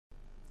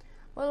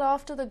Well,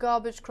 after the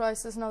garbage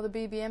crisis, now the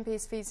BBMP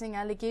is facing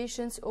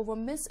allegations over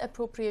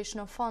misappropriation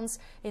of funds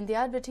in the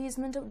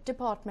advertisement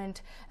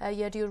department.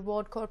 Yedur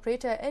Ward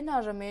Corporator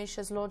N.R. Ramesh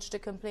has lodged a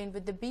complaint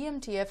with the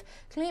BMTF,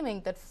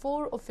 claiming that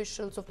 4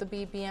 officials of the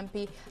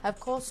BBMP have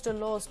caused a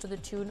loss to the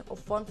tune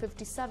of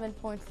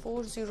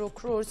 157.40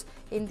 crores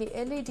in the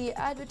LED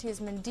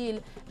advertisement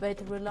deal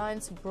with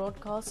Reliance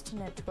Broadcast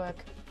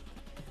Network.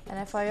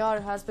 An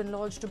FIR has been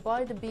lodged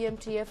by the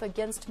BMTF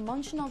against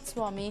Manjunath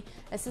Swami,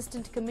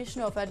 Assistant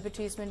Commissioner of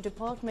Advertisement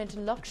Department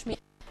Lakshmi,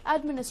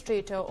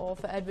 Administrator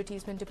of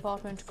Advertisement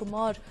Department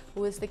Kumar,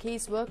 who is the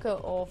case worker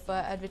of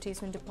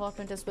Advertisement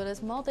Department, as well as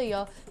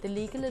Madhya, the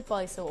legal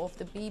advisor of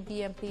the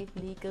BBMP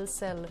legal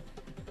cell.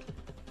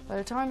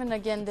 Well, time and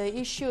again,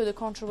 the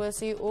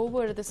controversy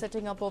over the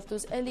setting up of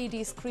those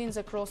LED screens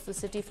across the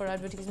city for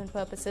advertisement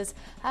purposes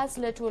has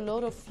led to a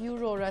lot of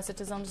furor, as it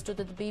is understood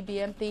that the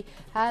BBMP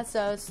has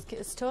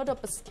stirred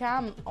up a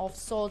scam of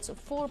sorts.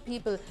 4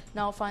 people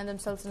now find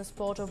themselves in a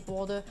spot of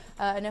bother.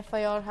 An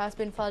FIR has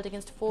been filed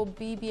against 4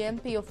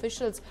 BBMP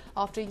officials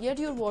after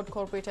Yedur Ward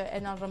Corporator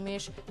N.R.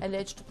 Ramesh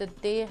alleged that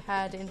they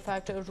had in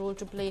fact a role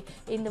to play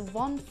in the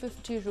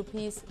 150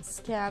 rupees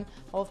scam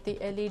of the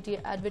LED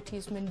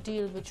advertisement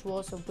deal, which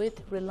was with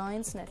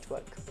Reliance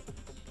Network.